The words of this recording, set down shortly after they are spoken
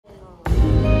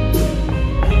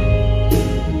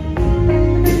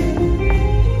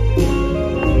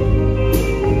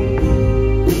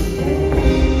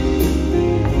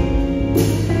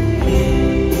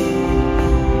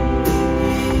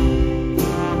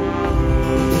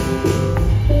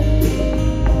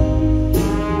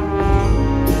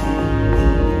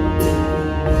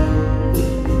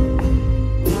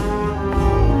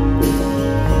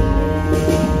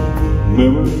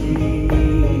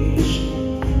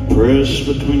pressed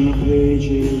between the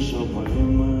pages of my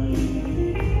mind.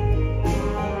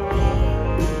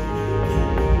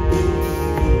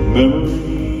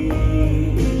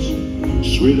 Memories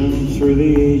sweetened through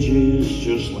the ages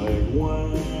just like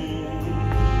wine.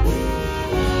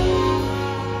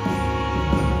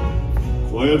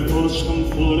 Quiet footsteps come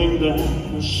floating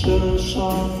down, stealing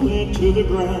softly to the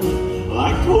ground,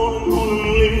 like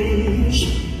falling leaves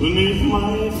beneath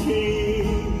my feet.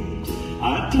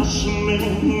 I touch them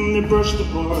and they burst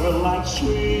apart like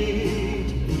sweet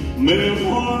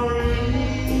memories,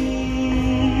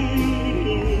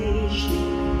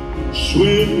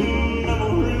 sweet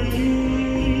memories,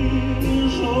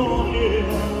 oh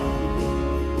yeah,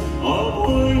 of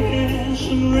white hands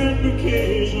and red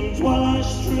bouquets and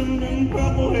twilight's trimmed in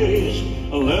purple haze,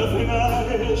 laughing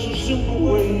eyes of simple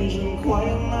ways and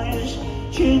quiet nights,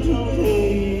 gentle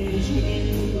days with you.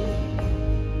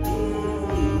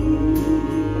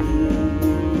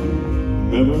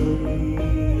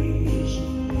 Memories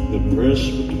that press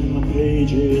between the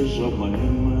pages of my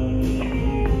mind.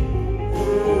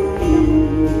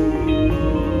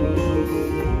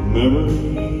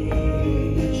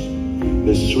 Memories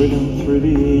that sweeten through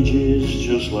the ages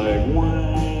just like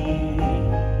wine.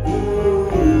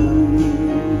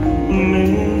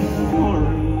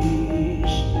 Memories,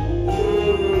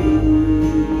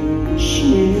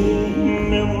 sweet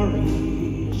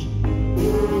memories,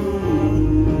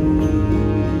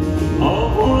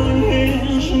 of white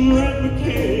hands and red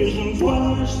bouquets and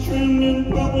flowers trimmed in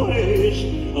purple haze,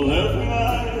 laughing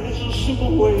eyes of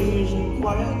simple ways and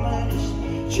quiet nights,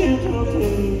 gentle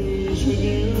days with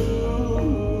you.